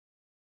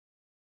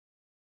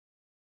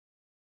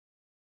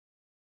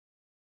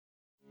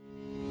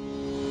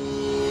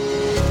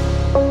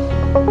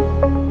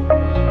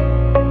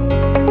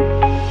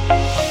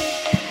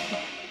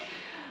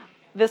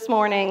This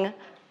morning,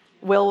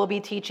 Will be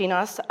teaching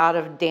us out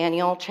of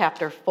Daniel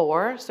chapter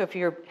 4. So if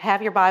you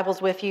have your Bibles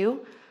with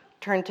you,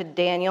 turn to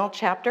Daniel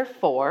chapter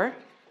 4,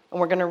 and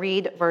we're going to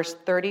read verse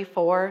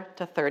 34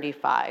 to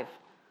 35.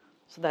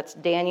 So that's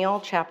Daniel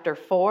chapter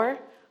 4,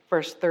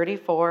 verse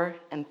 34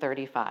 and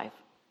 35.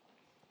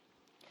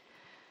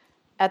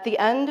 At the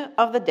end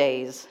of the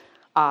days,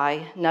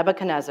 I,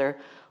 Nebuchadnezzar,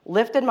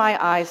 lifted my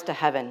eyes to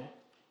heaven,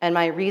 and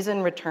my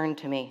reason returned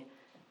to me,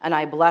 and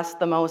I blessed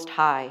the Most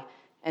High,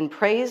 and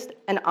praised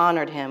and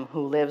honored him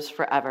who lives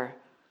forever.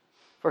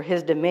 For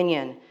his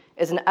dominion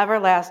is an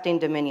everlasting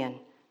dominion,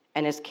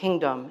 and his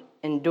kingdom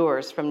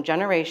endures from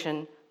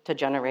generation to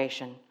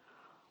generation.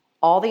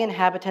 All the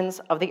inhabitants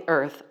of the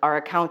earth are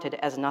accounted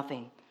as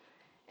nothing,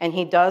 and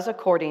he does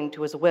according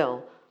to his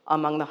will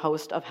among the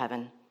host of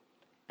heaven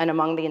and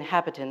among the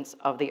inhabitants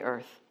of the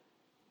earth.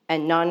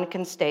 And none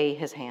can stay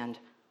his hand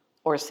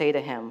or say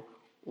to him,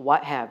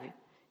 "What have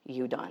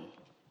you done?"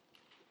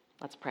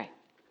 Let's pray.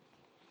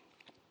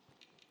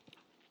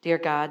 Dear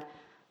God,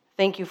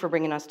 thank you for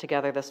bringing us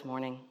together this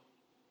morning.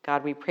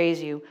 God, we praise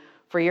you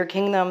for your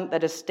kingdom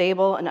that is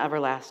stable and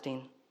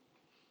everlasting.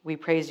 We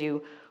praise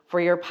you for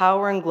your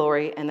power and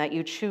glory and that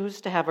you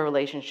choose to have a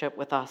relationship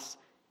with us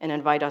and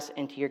invite us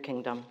into your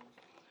kingdom.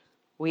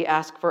 We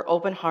ask for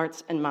open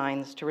hearts and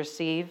minds to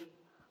receive,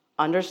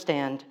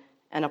 understand,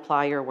 and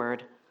apply your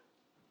word.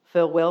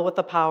 Fill Will with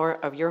the power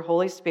of your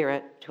Holy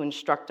Spirit to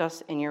instruct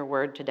us in your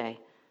word today.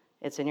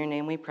 It's in your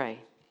name we pray.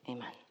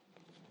 Amen.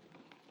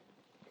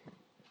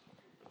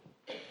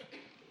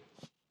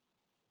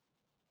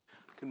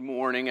 Good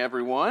morning,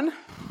 everyone.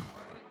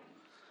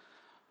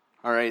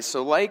 All right,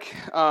 so like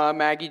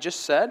Maggie just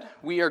said,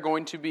 we are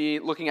going to be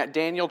looking at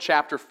Daniel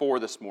chapter 4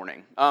 this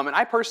morning. And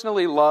I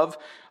personally love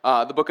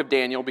the book of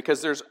Daniel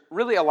because there's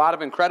really a lot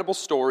of incredible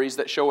stories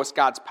that show us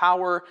God's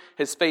power,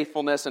 his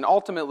faithfulness, and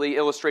ultimately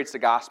illustrates the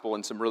gospel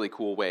in some really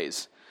cool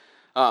ways.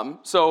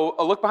 So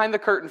a look behind the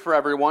curtain for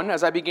everyone.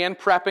 As I began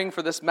prepping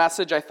for this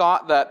message, I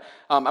thought that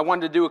I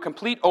wanted to do a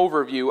complete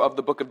overview of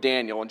the book of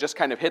Daniel and just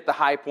kind of hit the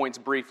high points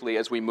briefly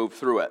as we move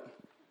through it.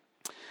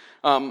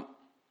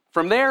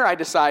 From there, I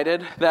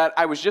decided that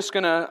I was just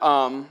going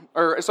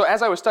to, so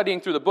as I was studying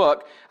through the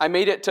book, I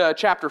made it to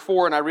chapter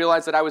 4, and I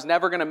realized that I was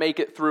never going to make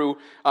it through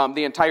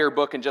the entire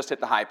book and just hit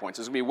the high points.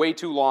 It was going to be way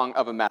too long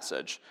of a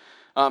message.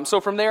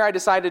 So from there, I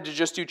decided to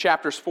just do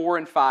chapters 4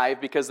 and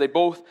 5 because they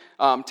both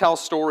tell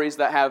stories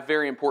that have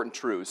very important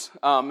truths.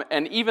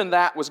 And even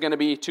that was going to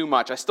be too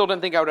much. I still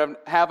didn't think I would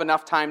have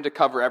enough time to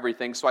cover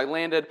everything, so I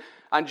landed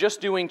on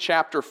just doing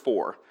chapter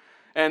 4.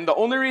 And the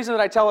only reason that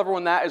I tell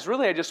everyone that is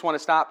really I just want to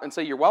stop and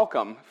say you're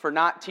welcome for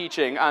not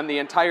teaching on the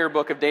entire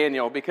book of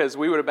Daniel because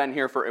we would have been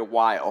here for a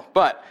while.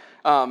 But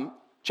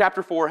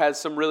chapter 4 has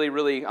some really,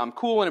 really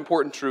cool and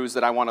important truths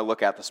that I want to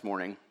look at this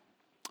morning.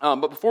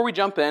 But before we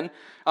jump in,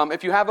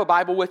 if you have a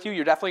Bible with you,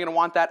 you're definitely going to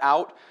want that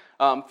out.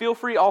 Feel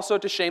free also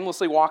to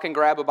shamelessly walk and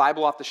grab a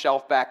Bible off the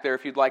shelf back there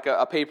if you'd like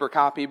a paper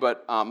copy,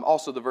 but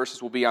also the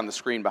verses will be on the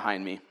screen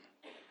behind me.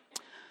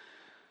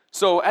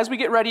 So as we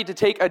get ready to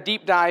take a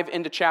deep dive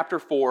into chapter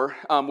 4,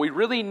 we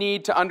really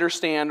need to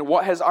understand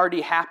what has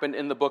already happened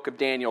in the book of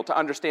Daniel to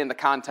understand the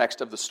context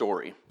of the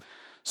story.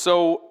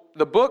 So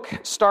the book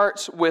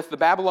starts with the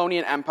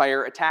Babylonian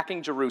Empire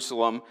attacking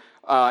Jerusalem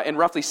in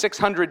roughly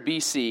 600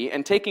 BC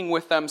and taking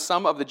with them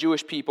some of the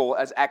Jewish people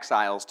as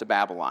exiles to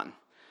Babylon.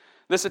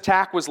 This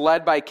attack was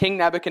led by King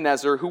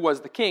Nebuchadnezzar, who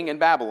was the king in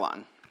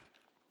Babylon.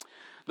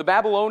 The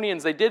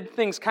Babylonians, they did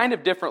things kind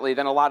of differently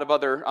than a lot of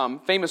other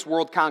famous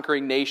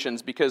world-conquering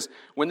nations because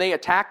when they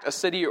attacked a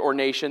city or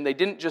nation, they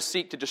didn't just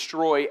seek to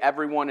destroy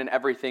everyone and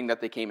everything that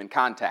they came in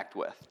contact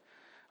with.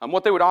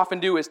 What they would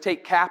often do is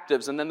take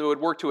captives, and then they would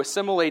work to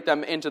assimilate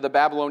them into the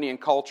Babylonian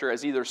culture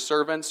as either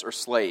servants or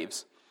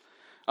slaves.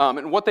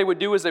 And what they would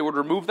do is they would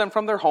remove them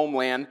from their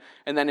homeland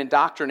and then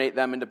indoctrinate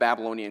them into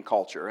Babylonian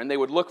culture. And they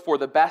would look for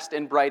the best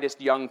and brightest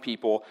young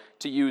people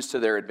to use to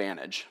their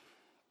advantage.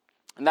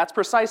 And that's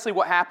precisely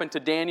what happened to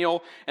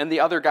Daniel and the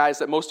other guys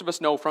that most of us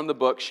know from the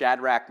book,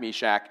 Shadrach,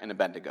 Meshach, and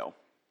Abednego.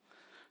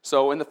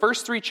 So in the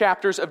first 3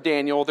 chapters of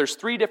Daniel, there's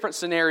 3 different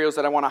scenarios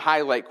that I want to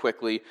highlight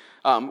quickly,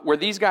 where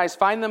these guys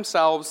find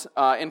themselves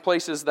in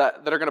places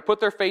that are going to put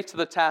their faith to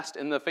the test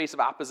in the face of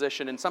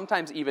opposition and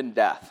sometimes even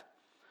death.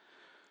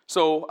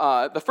 So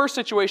the first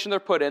situation they're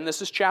put in,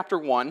 this is chapter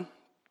 1,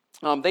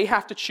 they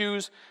have to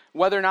choose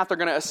whether or not they're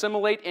going to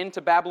assimilate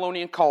into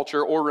Babylonian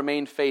culture or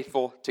remain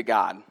faithful to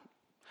God.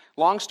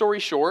 Long story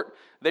short,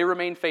 they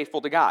remain faithful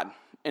to God,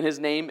 and his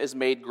name is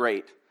made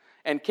great.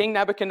 And King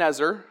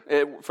Nebuchadnezzar,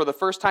 for the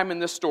first time in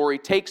this story,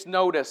 takes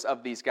notice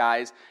of these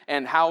guys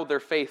and how they're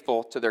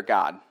faithful to their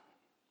God.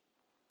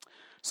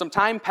 Some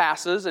time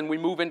passes, and we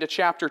move into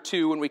chapter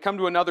 2, and we come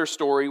to another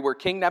story where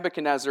King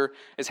Nebuchadnezzar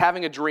is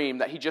having a dream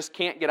that he just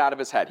can't get out of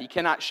his head. He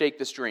cannot shake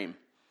this dream.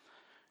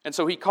 And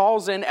so he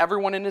calls in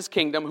everyone in his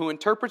kingdom who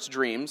interprets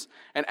dreams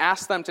and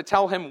asks them to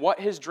tell him what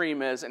his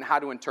dream is and how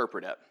to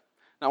interpret it.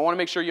 Now, I want to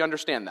make sure you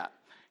understand that.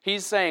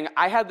 He's saying,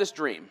 I had this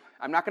dream.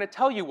 I'm not going to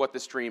tell you what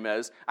this dream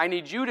is. I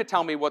need you to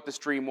tell me what this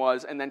dream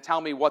was and then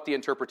tell me what the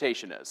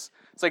interpretation is.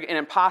 It's like an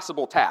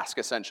impossible task,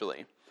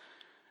 essentially.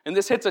 And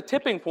this hits a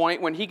tipping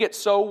point when he gets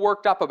so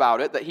worked up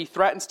about it that he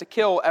threatens to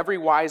kill every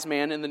wise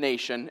man in the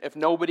nation if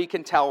nobody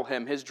can tell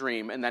him his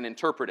dream and then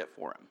interpret it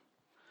for him.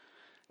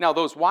 Now,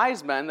 those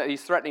wise men that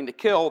he's threatening to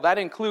kill, that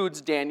includes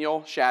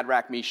Daniel,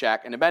 Shadrach,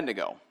 Meshach, and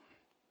Abednego.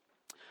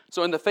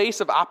 So in the face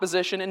of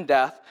opposition and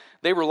death,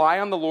 they rely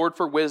on the Lord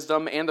for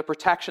wisdom and the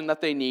protection that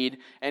they need,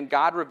 and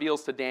God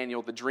reveals to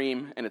Daniel the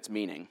dream and its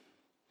meaning.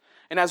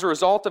 And as a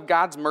result of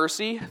God's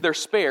mercy, they're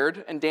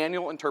spared, and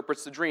Daniel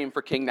interprets the dream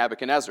for King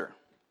Nebuchadnezzar.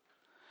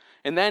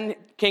 And then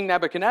King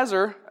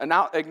Nebuchadnezzar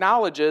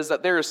acknowledges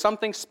that there is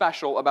something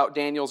special about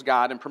Daniel's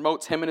God and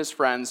promotes him and his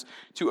friends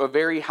to a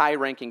very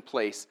high-ranking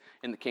place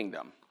in the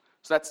kingdom.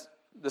 So that's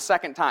the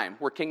second time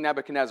where King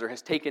Nebuchadnezzar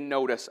has taken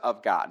notice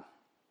of God.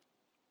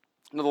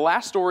 Now, the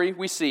last story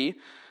we see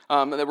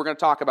that we're going to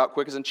talk about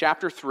quick is in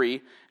chapter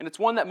 3, and it's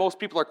one that most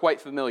people are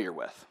quite familiar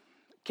with.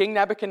 King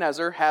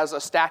Nebuchadnezzar has a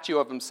statue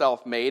of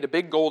himself made, a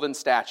big golden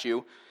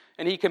statue,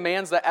 and he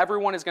commands that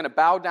everyone is going to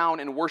bow down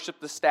and worship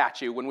the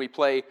statue when we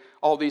play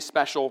all these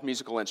special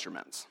musical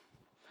instruments.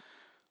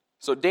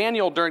 So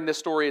Daniel, during this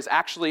story, is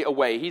actually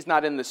away. He's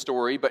not in this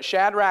story, but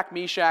Shadrach,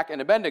 Meshach,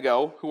 and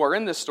Abednego, who are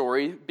in this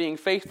story, being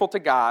faithful to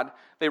God,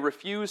 they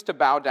refuse to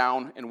bow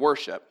down and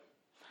worship.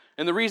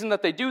 And the reason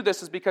that they do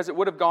this is because it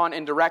would have gone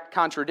in direct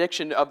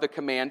contradiction of the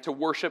command to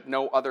worship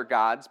no other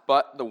gods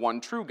but the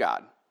one true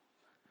God.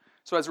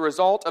 So as a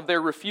result of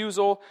their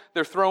refusal,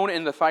 they're thrown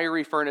in the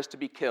fiery furnace to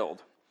be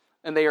killed.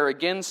 And they are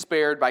again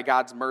spared by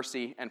God's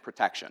mercy and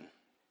protection.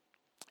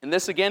 And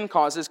this again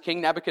causes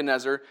King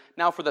Nebuchadnezzar,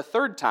 now for the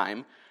third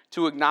time,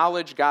 to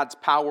acknowledge God's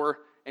power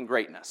and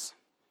greatness.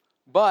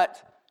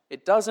 But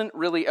it doesn't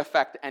really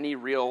affect any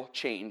real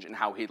change in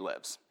how he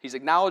lives. He's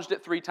acknowledged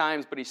it 3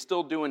 times, but he's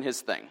still doing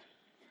his thing.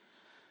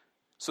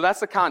 So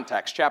that's the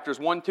context, chapters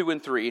 1, 2,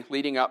 and 3,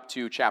 leading up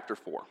to chapter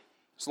 4.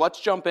 So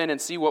let's jump in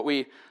and see what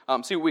we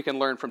can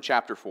learn from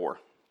chapter 4.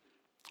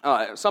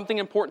 Something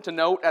important to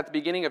note at the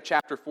beginning of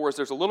chapter 4 is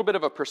there's a little bit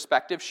of a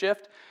perspective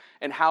shift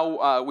in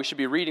how we should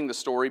be reading the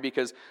story,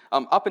 because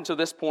up until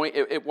this point,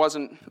 it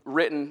wasn't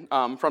written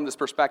from this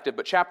perspective.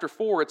 But chapter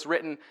 4, it's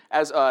written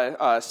as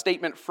a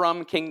statement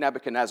from King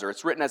Nebuchadnezzar.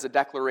 It's written as a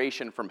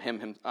declaration from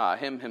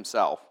him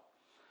himself.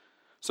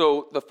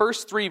 So the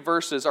first 3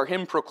 verses are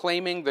him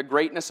proclaiming the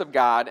greatness of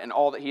God and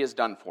all that he has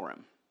done for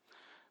him.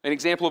 An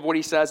example of what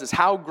he says is,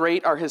 how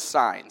great are his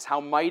signs,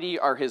 how mighty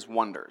are his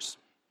wonders.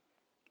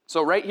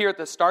 So right here at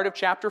the start of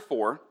chapter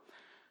 4,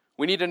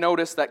 we need to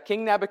notice that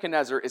King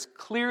Nebuchadnezzar is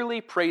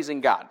clearly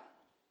praising God.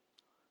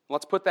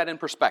 Let's put that in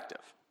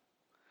perspective.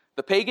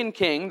 The pagan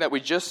king that we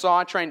just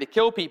saw trying to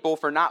kill people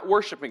for not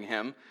worshiping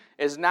him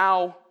is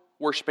now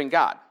worshiping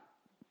God.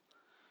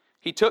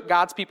 He took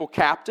God's people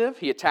captive,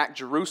 he attacked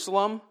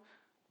Jerusalem,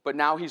 but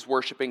now he's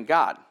worshiping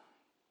God.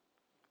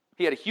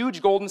 He had a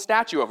huge golden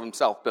statue of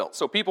himself built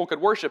so people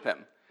could worship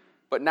him,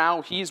 but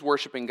now he's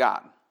worshiping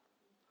God.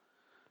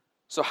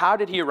 So how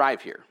did he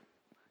arrive here?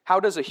 How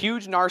does a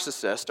huge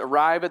narcissist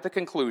arrive at the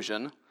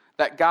conclusion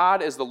that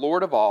God is the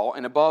Lord of all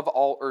and above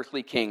all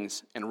earthly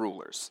kings and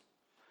rulers?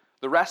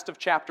 The rest of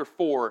chapter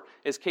 4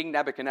 is King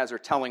Nebuchadnezzar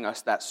telling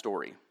us that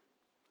story.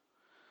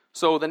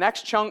 So the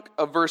next chunk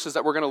of verses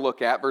that we're going to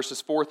look at,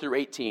 verses 4 through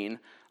 18,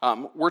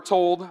 we're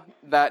told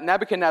that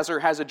Nebuchadnezzar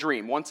has a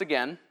dream once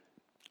again,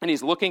 and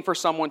he's looking for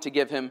someone to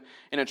give him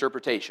an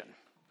interpretation.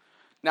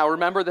 Now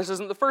remember, this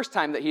isn't the first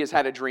time that he has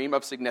had a dream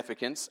of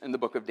significance in the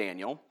book of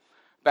Daniel.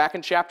 Back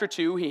in chapter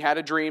 2, he had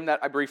a dream that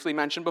I briefly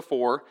mentioned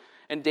before,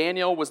 and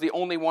Daniel was the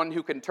only one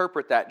who could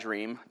interpret that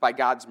dream by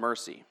God's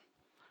mercy.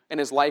 And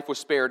his life was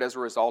spared as a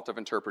result of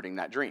interpreting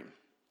that dream.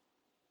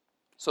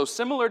 So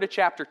similar to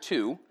chapter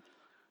 2,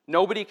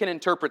 nobody can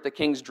interpret the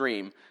king's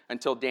dream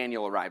until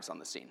Daniel arrives on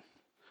the scene.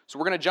 So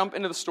we're going to jump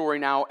into the story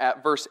now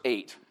at verse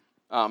 8.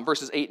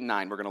 Verses 8 and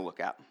 9 we're going to look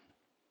at.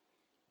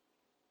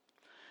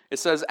 It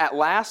says, "At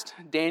last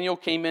Daniel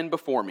came in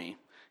before me,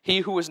 he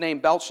who was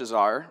named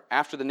Belshazzar,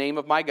 after the name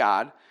of my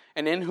God,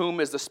 and in whom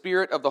is the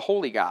spirit of the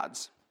holy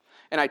gods.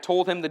 And I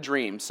told him the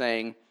dream,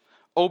 saying,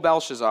 O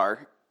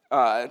Belshazzar,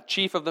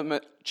 chief of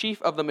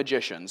the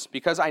magicians,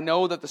 because I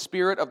know that the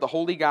spirit of the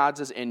holy gods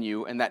is in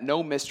you, and that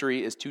no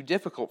mystery is too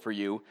difficult for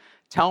you,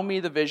 tell me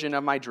the vision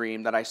of my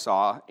dream that I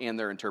saw and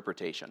their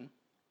interpretation."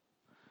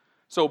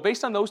 So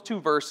based on those 2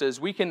 verses,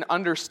 we can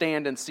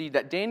understand and see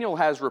that Daniel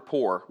has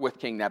rapport with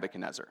King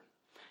Nebuchadnezzar.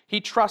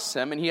 He trusts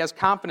him and he has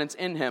confidence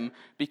in him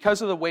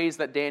because of the ways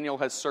that Daniel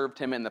has served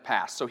him in the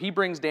past. So he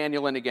brings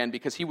Daniel in again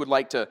because he would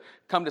like to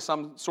come to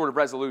some sort of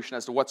resolution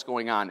as to what's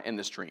going on in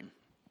this dream.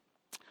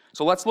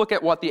 So let's look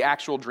at what the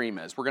actual dream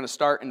is. We're going to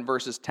start in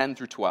verses 10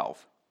 through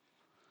 12.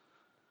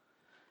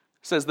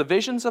 It says, "The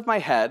visions of my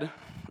head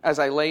as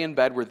I lay in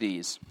bed were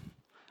these.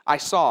 I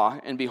saw,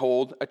 and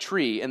behold, a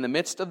tree in the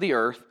midst of the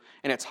earth,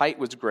 and its height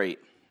was great.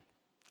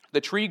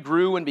 The tree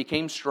grew and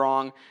became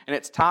strong, and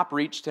its top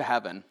reached to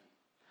heaven,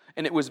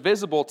 and it was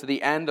visible to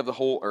the end of the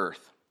whole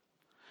earth.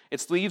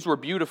 Its leaves were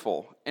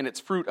beautiful, and its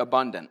fruit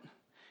abundant,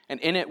 and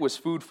in it was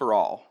food for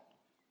all.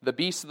 The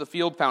beasts of the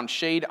field found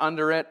shade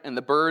under it, and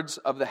the birds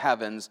of the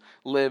heavens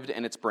lived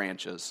in its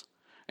branches,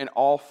 and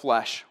all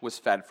flesh was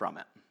fed from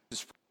it.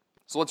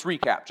 So let's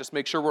recap, just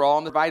make sure we're all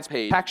on the right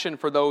page. Protection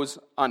for those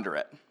under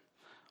it.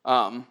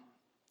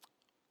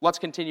 Let's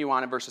continue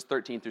on in verses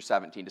 13 through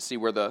 17 to see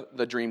where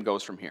the dream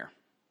goes from here.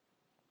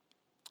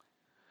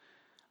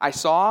 I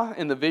saw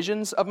in the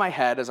visions of my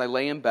head as I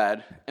lay in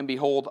bed, and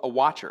behold, a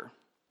watcher,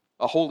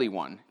 a holy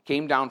one,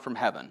 came down from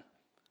heaven.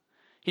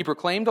 He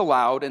proclaimed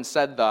aloud and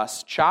said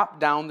thus, chop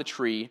down the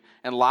tree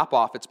and lop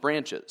off its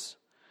branches.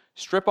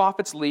 Strip off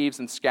its leaves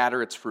and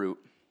scatter its fruit.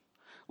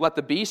 Let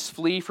the beasts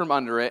flee from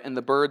under it and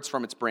the birds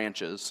from its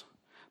branches.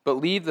 But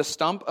leave the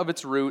stump of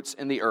its roots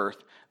in the earth,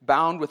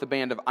 bound with a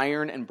band of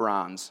iron and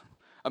bronze,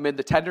 amid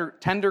the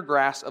tender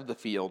grass of the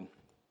field.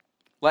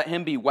 Let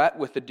him be wet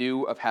with the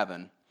dew of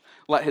heaven.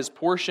 Let his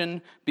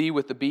portion be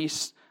with the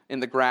beasts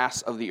in the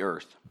grass of the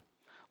earth.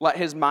 Let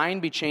his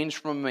mind be changed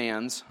from a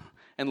man's,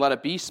 and let a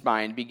beast's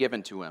mind be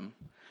given to him.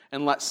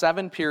 And let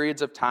 7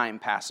 periods of time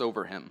pass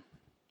over him.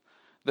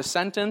 The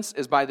sentence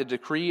is by the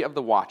decree of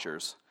the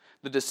watchers,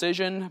 the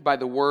decision by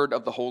the word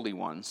of the holy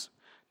ones,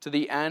 to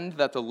the end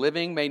that the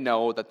living may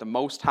know that the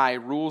Most High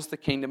rules the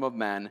kingdom of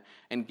men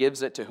and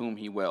gives it to whom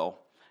he will,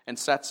 and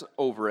sets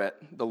over it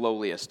the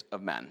lowliest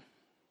of men.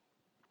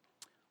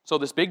 So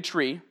this big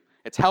tree,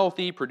 it's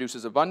healthy,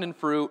 produces abundant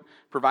fruit,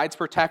 provides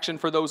protection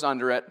for those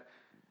under it,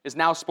 is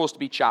now supposed to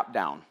be chopped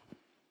down.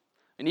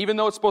 And even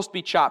though it's supposed to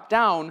be chopped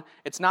down,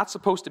 it's not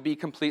supposed to be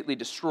completely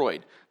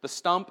destroyed. The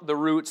stump, the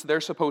roots, they're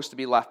supposed to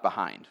be left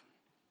behind.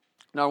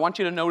 Now I want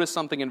you to notice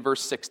something in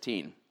verse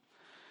 16.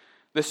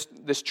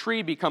 This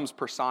tree becomes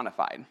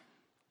personified.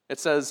 It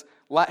says,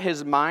 let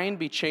his mind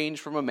be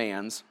changed from a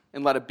man's,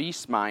 and let a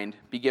beast's mind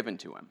be given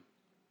to him.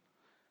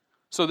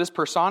 So this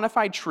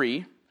personified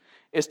tree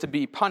is to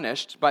be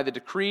punished by the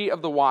decree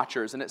of the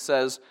watchers, and it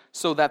says,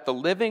 so that the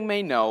living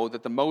may know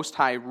that the Most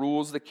High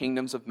rules the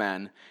kingdoms of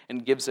men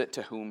and gives it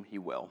to whom he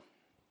will.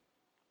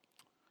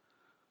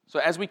 So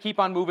as we keep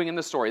on moving in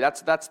the story,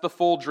 that's the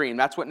full dream.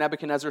 That's what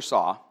Nebuchadnezzar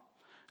saw.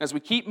 As we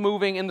keep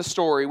moving in the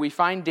story, we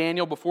find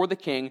Daniel before the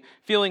king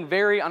feeling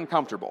very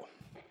uncomfortable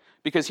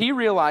because he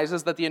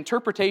realizes that the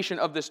interpretation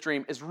of this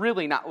dream is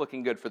really not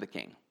looking good for the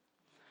king.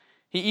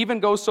 He even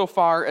goes so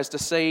far as to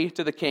say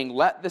to the king,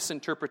 let this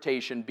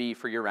interpretation be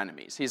for your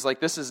enemies. He's like,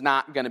 this is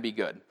not going to be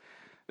good.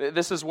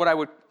 This is what I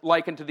would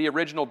liken to the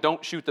original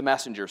don't shoot the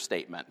messenger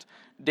statement.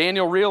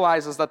 Daniel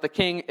realizes that the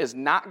king is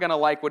not going to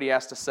like what he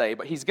has to say,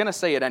 but he's going to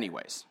say it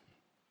anyways.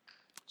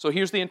 So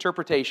here's the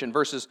interpretation,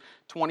 verses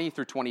 20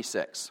 through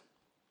 26.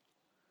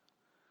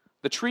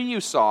 The tree you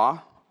saw,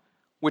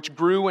 which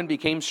grew and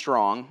became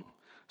strong,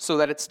 so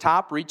that its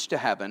top reached to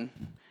heaven,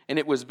 and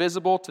it was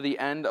visible to the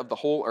end of the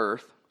whole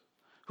earth,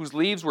 whose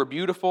leaves were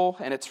beautiful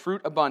and its fruit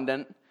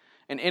abundant,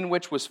 and in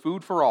which was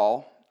food for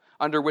all,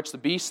 under which the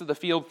beasts of the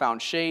field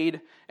found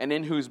shade, and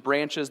in whose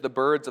branches the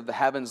birds of the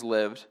heavens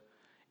lived.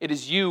 It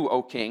is you,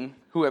 O king,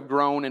 who have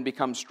grown and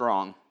become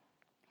strong.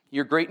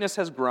 Your greatness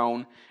has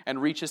grown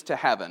and reaches to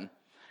heaven,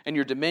 and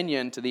your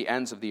dominion to the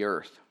ends of the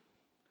earth.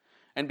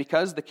 And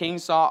because the king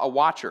saw a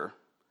watcher,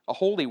 a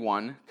holy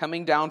one,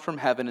 coming down from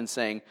heaven and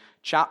saying,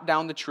 chop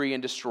down the tree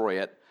and destroy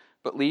it,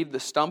 but leave the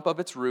stump of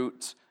its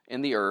roots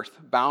in the earth,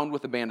 bound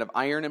with a band of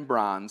iron and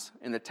bronze,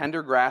 in the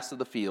tender grass of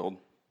the field,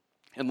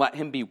 and let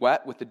him be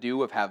wet with the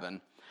dew of heaven,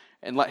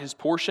 and let his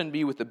portion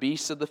be with the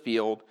beasts of the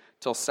field,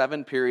 till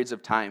 7 periods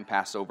of time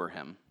pass over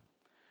him.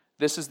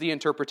 This is the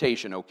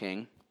interpretation, O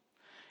king.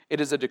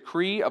 It is a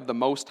decree of the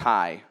Most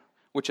High,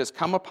 which has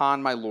come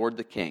upon my lord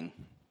the king,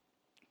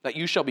 that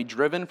you shall be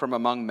driven from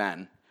among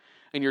men,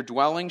 and your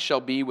dwelling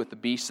shall be with the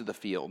beasts of the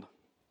field.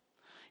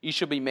 You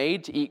shall be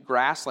made to eat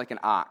grass like an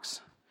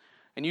ox,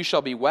 and you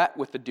shall be wet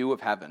with the dew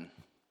of heaven.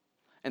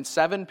 And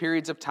 7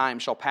 periods of time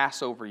shall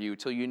pass over you,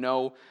 till you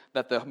know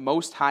that the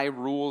Most High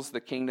rules the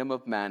kingdom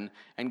of men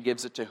and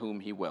gives it to whom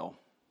he will.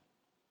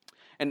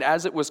 And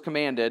as it was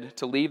commanded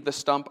to leave the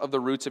stump of the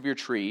roots of your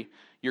tree,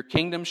 your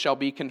kingdom shall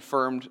be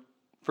confirmed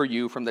for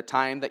you from the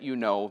time that you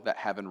know that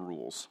heaven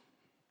rules.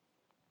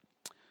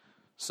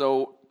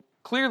 So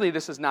clearly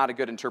this is not a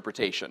good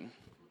interpretation.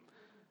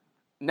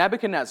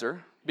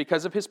 Nebuchadnezzar,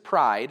 because of his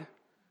pride,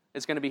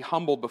 is going to be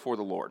humbled before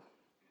the Lord.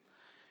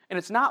 And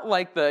it's not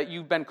like the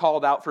you've been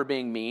called out for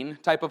being mean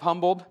type of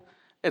humbled.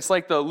 It's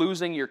like the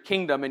losing your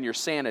kingdom and your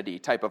sanity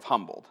type of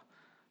humbled.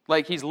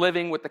 Like he's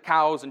living with the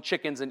cows and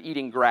chickens and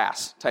eating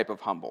grass type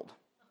of humbled.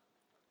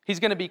 He's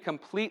going to be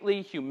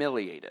completely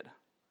humiliated.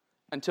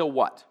 Until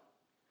what?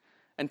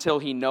 Until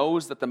he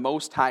knows that the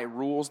Most High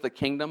rules the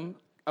kingdom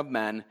of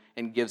men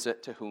and gives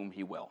it to whom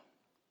he will.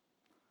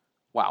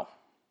 Wow.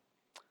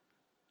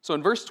 So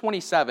in verse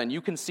 27,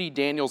 you can see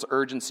Daniel's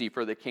urgency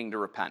for the king to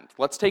repent.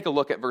 Let's take a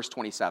look at verse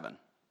 27.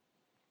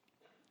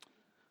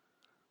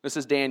 This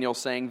is Daniel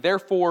saying,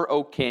 therefore,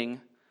 O king,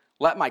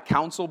 let my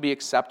counsel be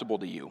acceptable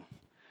to you.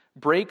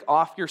 Break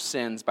off your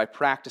sins by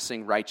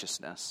practicing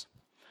righteousness,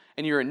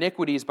 and your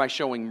iniquities by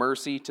showing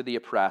mercy to the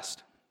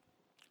oppressed,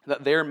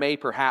 that there may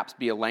perhaps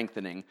be a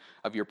lengthening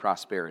of your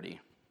prosperity.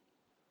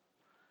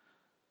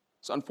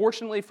 So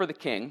unfortunately for the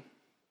king,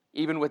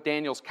 even with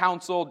Daniel's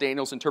counsel,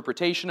 Daniel's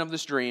interpretation of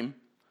this dream,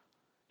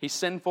 he's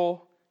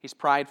sinful, he's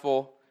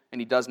prideful,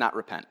 and he does not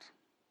repent.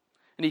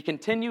 And he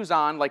continues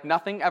on like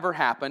nothing ever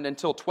happened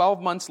until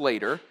 12 months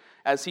later,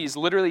 as he's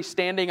literally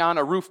standing on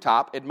a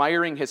rooftop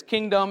admiring his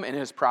kingdom and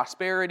his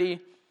prosperity,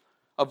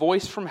 a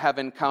voice from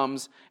heaven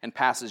comes and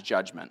passes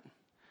judgment.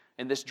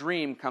 And this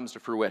dream comes to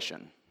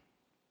fruition.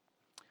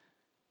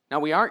 Now,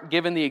 we aren't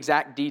given the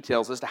exact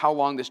details as to how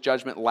long this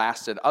judgment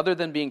lasted, other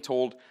than being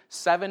told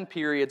 7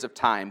 periods of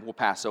time will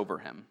pass over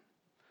him.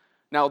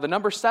 Now, the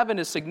number 7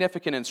 is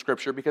significant in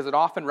Scripture because it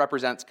often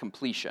represents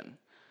completion.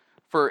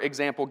 For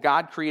example,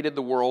 God created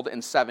the world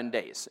in 7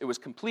 days. It was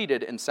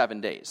completed in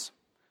 7 days.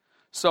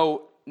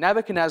 So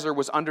Nebuchadnezzar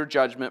was under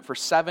judgment for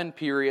 7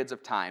 periods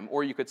of time,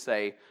 or you could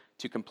say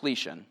to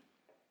completion.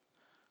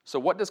 So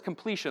what does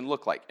completion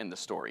look like in the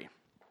story?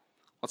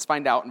 Let's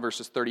find out in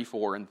verses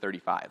 34 and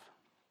 35.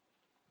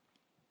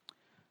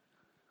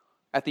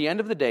 At the end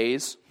of the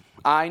days,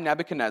 I,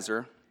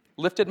 Nebuchadnezzar,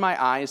 lifted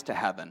my eyes to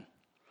heaven,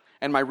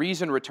 and my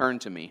reason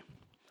returned to me.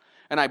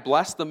 And I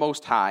blessed the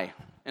Most High,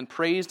 and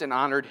praised and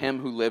honored him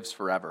who lives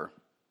forever.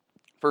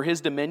 For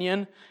his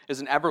dominion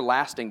is an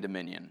everlasting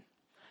dominion,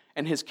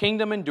 and his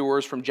kingdom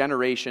endures from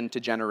generation to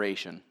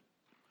generation.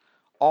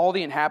 All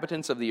the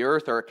inhabitants of the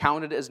earth are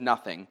accounted as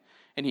nothing,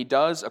 and he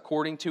does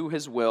according to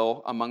his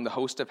will among the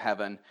host of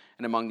heaven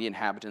and among the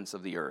inhabitants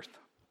of the earth.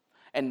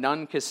 And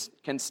none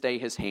can stay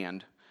his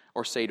hand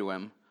or say to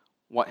him,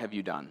 "What have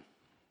you done?"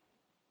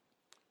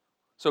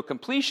 So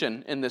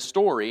completion in this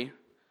story,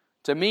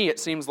 to me, it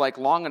seems like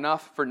long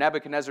enough for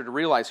Nebuchadnezzar to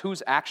realize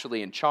who's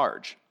actually in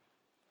charge.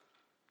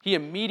 He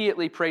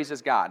immediately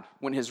praises God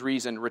when his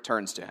reason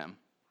returns to him.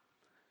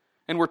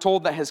 And we're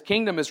told that his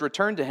kingdom is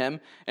returned to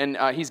him, and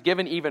he's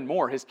given even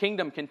more. His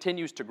kingdom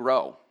continues to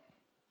grow.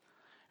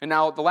 And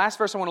now the last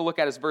verse I want to look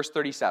at is verse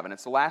 37.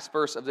 It's the last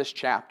verse of this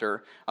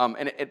chapter,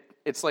 and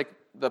it's like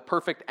the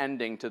perfect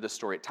ending to the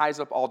story. It ties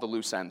up all the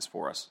loose ends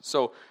for us.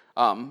 So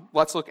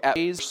let's look at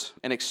praise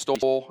and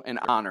extol and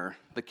honor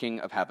the King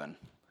of heaven.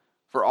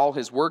 For all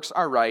his works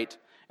are right,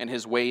 and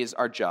his ways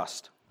are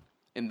just.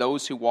 And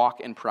those who walk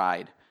in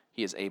pride,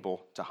 he is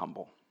able to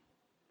humble.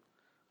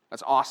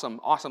 That's awesome,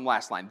 awesome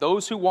last line.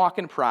 Those who walk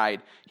in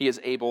pride, he is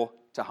able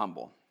to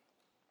humble.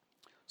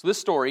 So this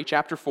story,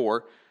 chapter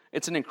 4,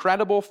 it's an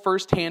incredible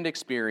first-hand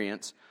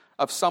experience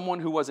of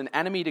someone who was an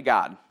enemy to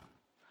God.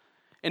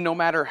 And no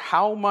matter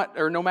how much,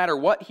 or no matter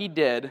what he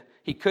did,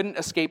 he couldn't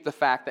escape the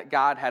fact that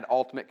God had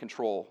ultimate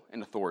control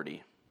and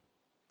authority.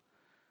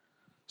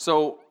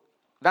 So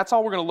that's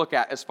all we're going to look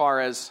at as far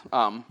as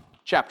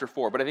chapter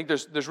 4. But I think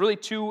there's really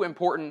 2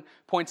 important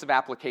points of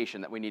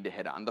application that we need to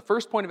hit on. The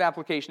first point of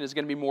application is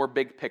going to be more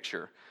big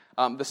picture.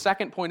 The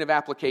second point of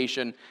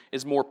application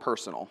is more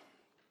personal.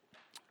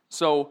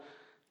 So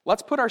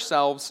let's put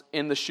ourselves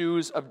in the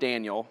shoes of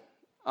Daniel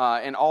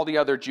and all the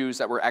other Jews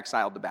that were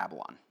exiled to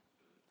Babylon.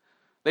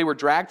 They were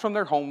dragged from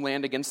their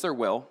homeland against their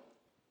will.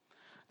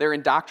 They're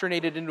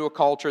indoctrinated into a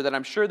culture that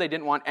I'm sure they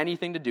didn't want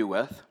anything to do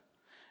with.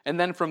 And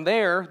then from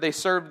there, they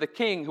served the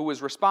king who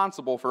was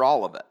responsible for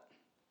all of it.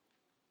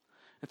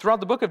 And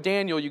throughout the book of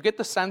Daniel, you get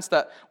the sense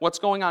that what's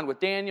going on with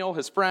Daniel,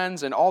 his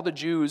friends, and all the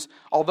Jews,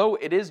 although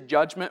it is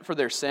judgment for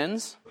their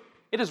sins,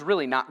 it is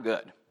really not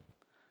good.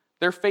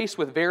 They're faced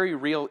with very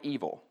real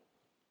evil.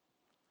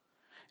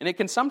 And it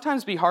can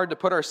sometimes be hard to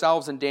put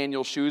ourselves in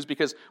Daniel's shoes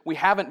because we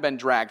haven't been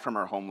dragged from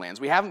our homelands.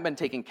 We haven't been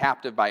taken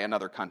captive by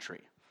another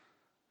country.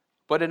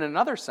 But in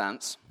another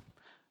sense,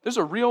 there's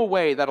a real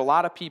way that a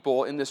lot of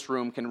people in this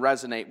room can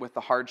resonate with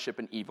the hardship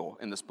and evil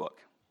in this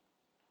book.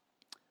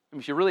 And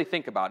if you really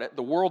think about it,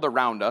 the world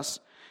around us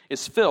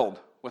is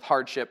filled with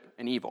hardship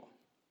and evil.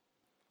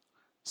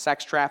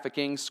 Sex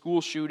trafficking,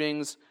 school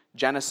shootings,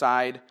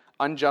 genocide,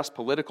 unjust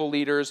political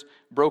leaders,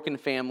 broken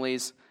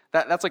families.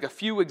 That's like a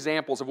few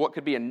examples of what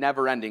could be a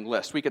never-ending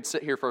list. We could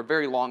sit here for a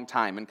very long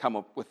time and come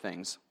up with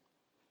things.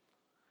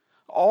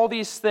 All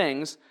these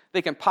things,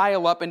 they can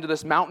pile up into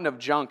this mountain of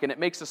junk, and it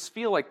makes us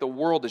feel like the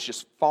world is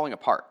just falling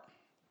apart.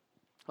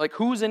 Like,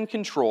 who's in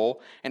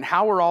control, and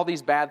how are all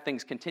these bad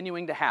things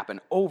continuing to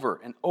happen over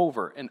and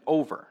over and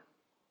over?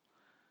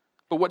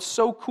 But what's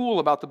so cool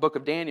about the book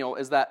of Daniel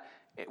is that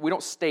we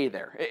don't stay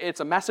there. It's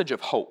a message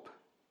of hope.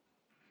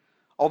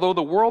 Although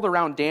the world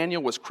around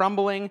Daniel was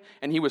crumbling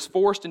and he was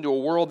forced into a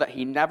world that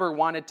he never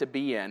wanted to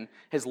be in,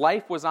 his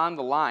life was on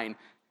the line,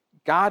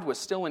 God was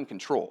still in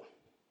control.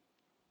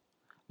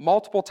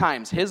 Multiple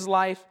times, his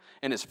life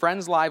and his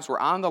friends' lives were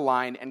on the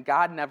line, and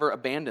God never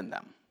abandoned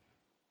them.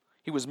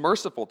 He was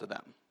merciful to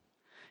them.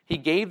 He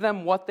gave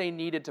them what they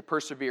needed to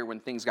persevere when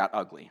things got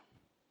ugly.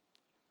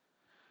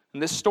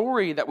 And this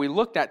story that we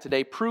looked at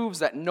today proves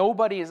that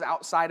nobody is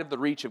outside of the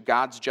reach of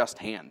God's just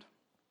hand.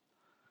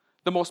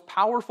 The most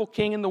powerful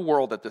king in the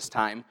world at this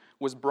time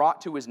was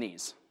brought to his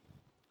knees.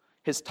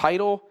 His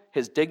title,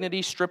 his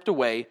dignity stripped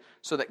away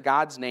so that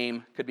God's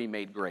name could be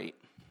made great.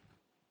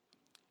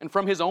 And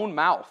from his own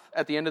mouth,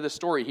 at the end of the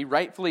story, he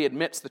rightfully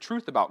admits the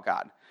truth about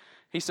God.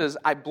 He says,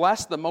 I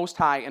blessed the Most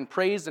High and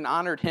praised and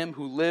honored him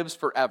who lives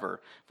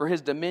forever. For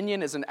his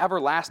dominion is an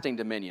everlasting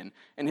dominion,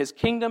 and his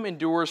kingdom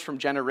endures from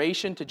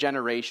generation to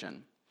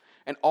generation.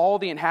 And all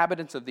the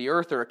inhabitants of the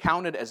earth are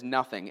accounted as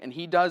nothing, and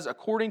he does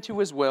according to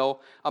his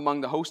will among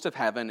the host of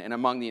heaven and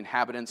among the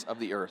inhabitants of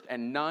the earth,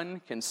 and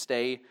none can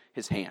stay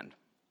his hand.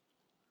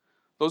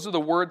 Those are the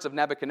words of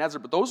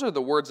Nebuchadnezzar, but those are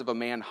the words of a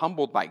man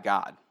humbled by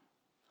God.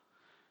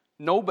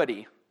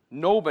 Nobody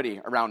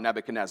around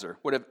Nebuchadnezzar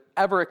would have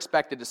ever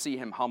expected to see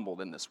him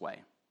humbled in this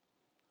way.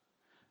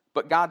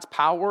 But God's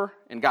power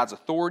and God's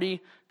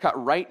authority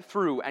cut right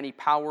through any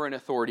power and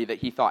authority that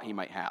he thought he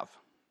might have.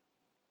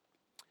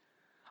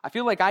 I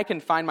feel like I can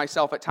find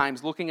myself at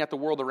times looking at the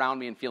world around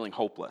me and feeling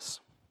hopeless.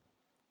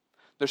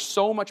 There's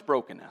so much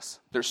brokenness.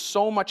 There's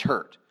so much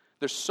hurt.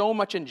 There's so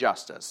much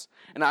injustice.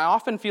 And I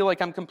often feel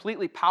like I'm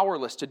completely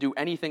powerless to do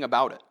anything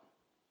about it.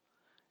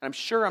 And I'm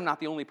sure I'm not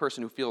the only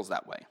person who feels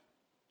that way.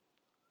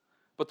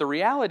 But the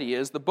reality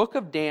is, the book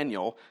of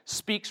Daniel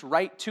speaks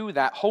right to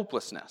that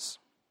hopelessness.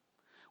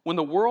 When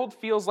the world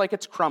feels like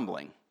it's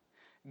crumbling,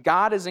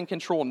 God is in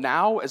control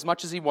now as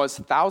much as he was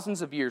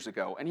thousands of years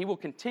ago, and he will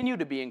continue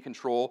to be in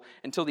control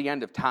until the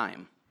end of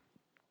time.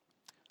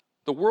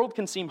 The world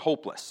can seem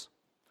hopeless,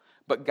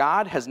 but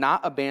God has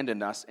not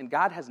abandoned us, and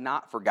God has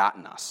not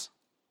forgotten us.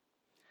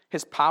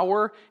 His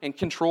power and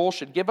control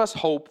should give us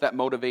hope that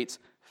motivates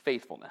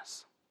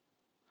faithfulness.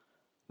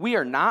 We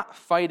are not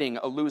fighting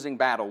a losing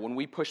battle when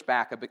we push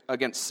back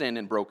against sin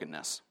and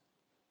brokenness.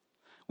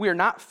 We are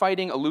not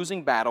fighting a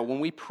losing battle when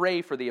we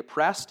pray for the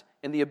oppressed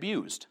and the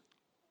abused.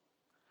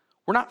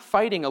 We're not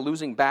fighting a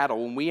losing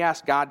battle when we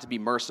ask God to be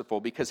merciful,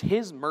 because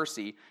his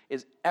mercy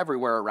is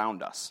everywhere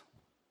around us.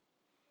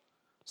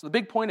 So the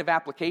big point of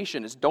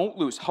application is, don't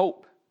lose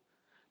hope.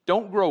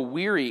 Don't grow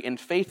weary in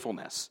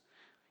faithfulness.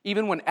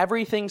 Even when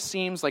everything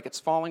seems like it's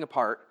falling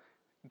apart,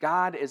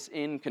 God is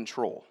in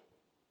control.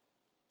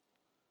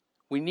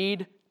 We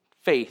need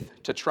faith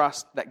to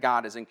trust that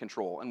God is in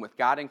control. And with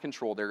God in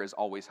control, there is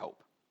always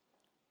hope.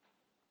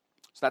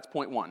 So that's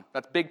point one.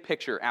 That's big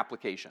picture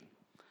application.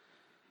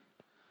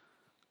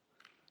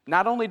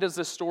 Not only does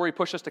this story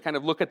push us to kind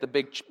of look at the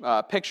big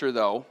picture,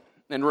 though,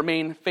 and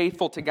remain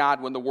faithful to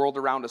God when the world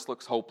around us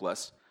looks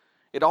hopeless,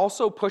 it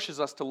also pushes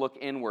us to look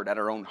inward at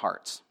our own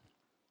hearts.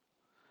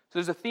 So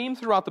there's a theme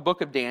throughout the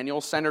book of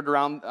Daniel centered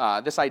around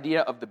this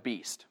idea of the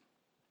beast.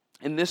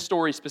 In this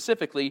story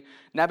specifically,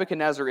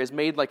 Nebuchadnezzar is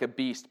made like a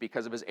beast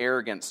because of his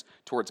arrogance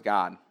towards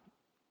God.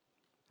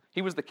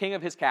 He was the king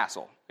of his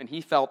castle, and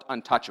he felt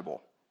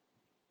untouchable.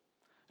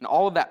 And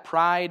all of that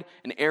pride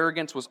and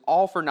arrogance was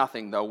all for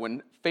nothing, though,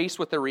 when faced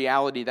with the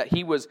reality that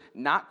he was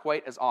not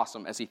quite as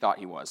awesome as he thought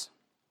he was.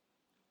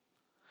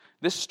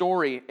 This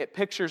story, it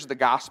pictures the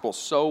gospel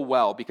so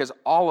well, because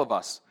all of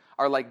us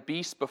are like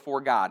beasts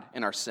before God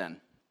in our sin.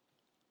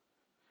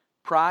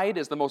 Pride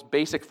is the most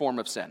basic form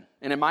of sin.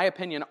 And in my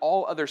opinion,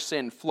 all other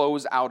sin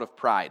flows out of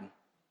pride.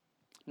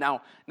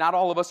 Now, not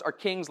all of us are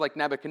kings like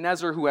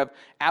Nebuchadnezzar who have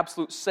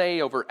absolute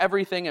say over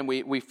everything and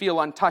we feel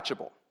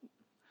untouchable.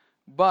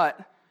 But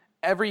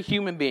every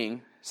human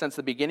being, since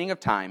the beginning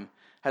of time,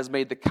 has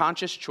made the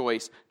conscious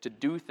choice to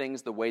do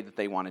things the way that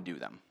they want to do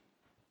them.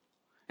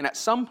 And at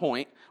some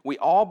point, we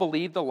all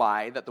believe the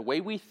lie that the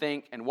way we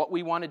think and what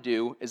we want to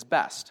do is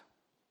best.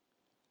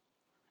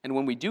 And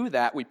when we do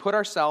that, we put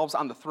ourselves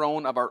on the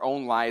throne of our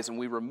own lives, and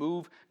we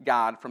remove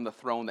God from the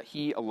throne that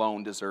he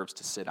alone deserves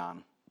to sit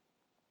on.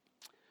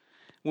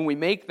 When we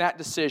make that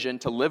decision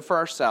to live for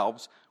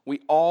ourselves,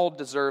 we all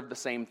deserve the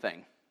same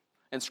thing.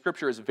 And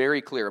Scripture is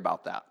very clear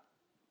about that.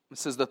 It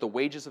says that the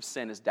wages of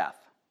sin is death.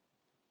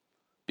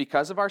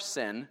 Because of our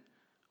sin,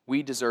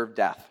 we deserve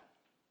death.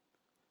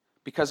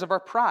 Because of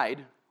our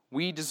pride,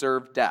 we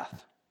deserve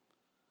death.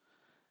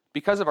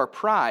 Because of our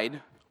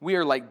pride, we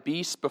are like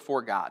beasts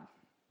before God.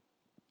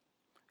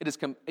 It is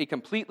a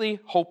completely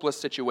hopeless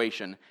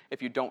situation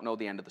if you don't know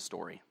the end of the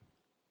story.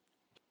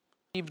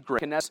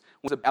 Grace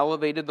was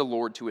elevated the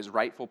Lord to his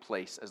rightful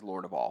place as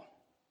Lord of all.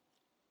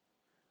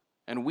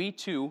 And we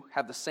too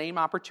have the same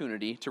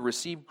opportunity to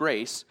receive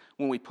grace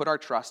when we put our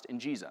trust in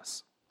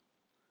Jesus.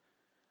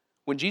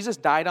 When Jesus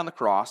died on the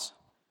cross,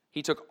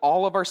 he took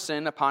all of our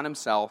sin upon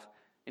himself,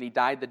 and he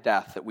died the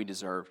death that we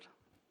deserved.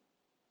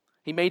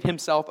 He made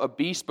himself a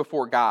beast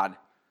before God,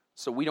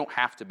 so we don't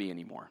have to be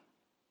anymore.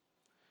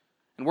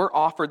 And we're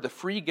offered the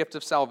free gift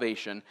of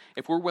salvation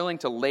if we're willing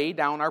to lay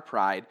down our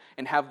pride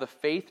and have the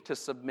faith to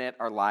submit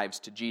our lives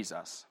to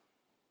Jesus.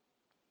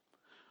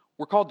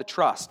 We're called to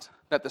trust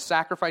that the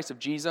sacrifice of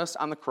Jesus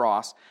on the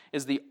cross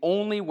is the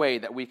only way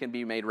that we can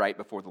be made right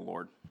before the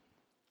Lord.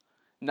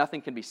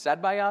 Nothing can be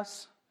said by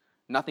us.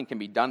 Nothing can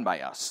be done by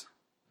us.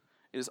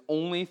 It is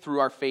only through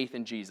our faith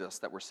in Jesus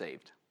that we're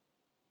saved.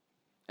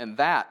 And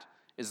that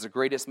is the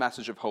greatest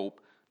message of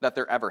hope that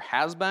there ever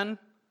has been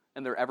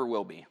and there ever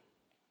will be.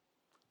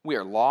 We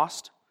are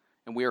lost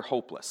and we are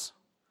hopeless,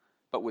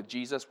 but with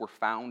Jesus we're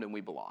found and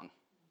we belong.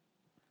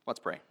 Let's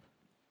pray.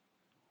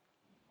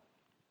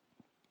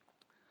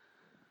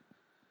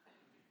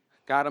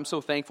 God, I'm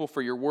so thankful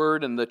for your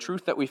word and the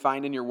truth that we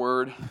find in your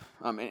word.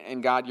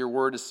 And God, your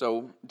word is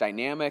so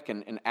dynamic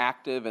and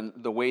active, and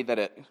the way that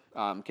it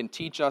can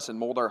teach us and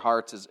mold our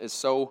hearts is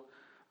so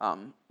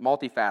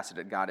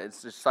multifaceted, God.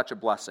 It's just such a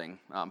blessing.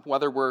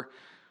 Whether we're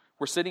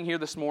sitting here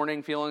this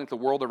morning feeling like the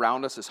world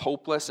around us is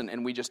hopeless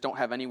and we just don't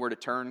have anywhere to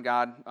turn,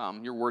 God,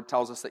 your word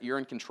tells us that you're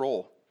in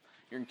control.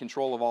 You're in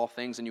control of all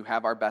things, and you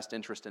have our best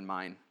interest in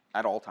mind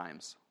at all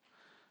times.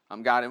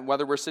 God, and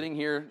whether we're sitting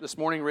here this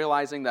morning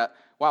realizing that,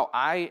 wow,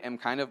 I am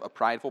kind of a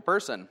prideful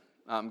person,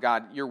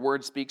 God, your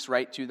word speaks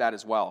right to that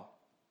as well.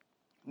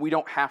 We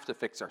don't have to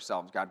fix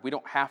ourselves, God. We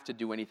don't have to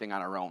do anything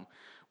on our own.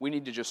 We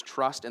need to just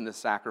trust in the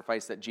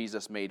sacrifice that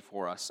Jesus made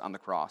for us on the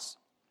cross.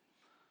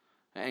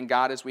 And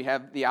God, as we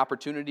have the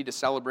opportunity to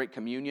celebrate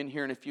communion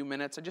here in a few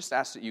minutes, I just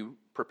ask that you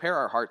prepare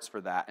our hearts for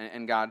that.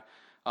 And God,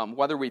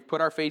 whether we put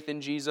our faith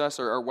in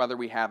Jesus or whether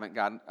we haven't,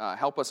 God,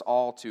 help us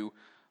all to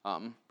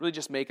really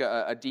just make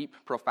a deep,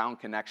 profound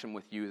connection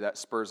with you that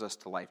spurs us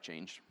to life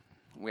change.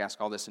 We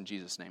ask all this in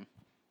Jesus' name.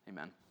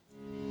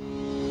 Amen.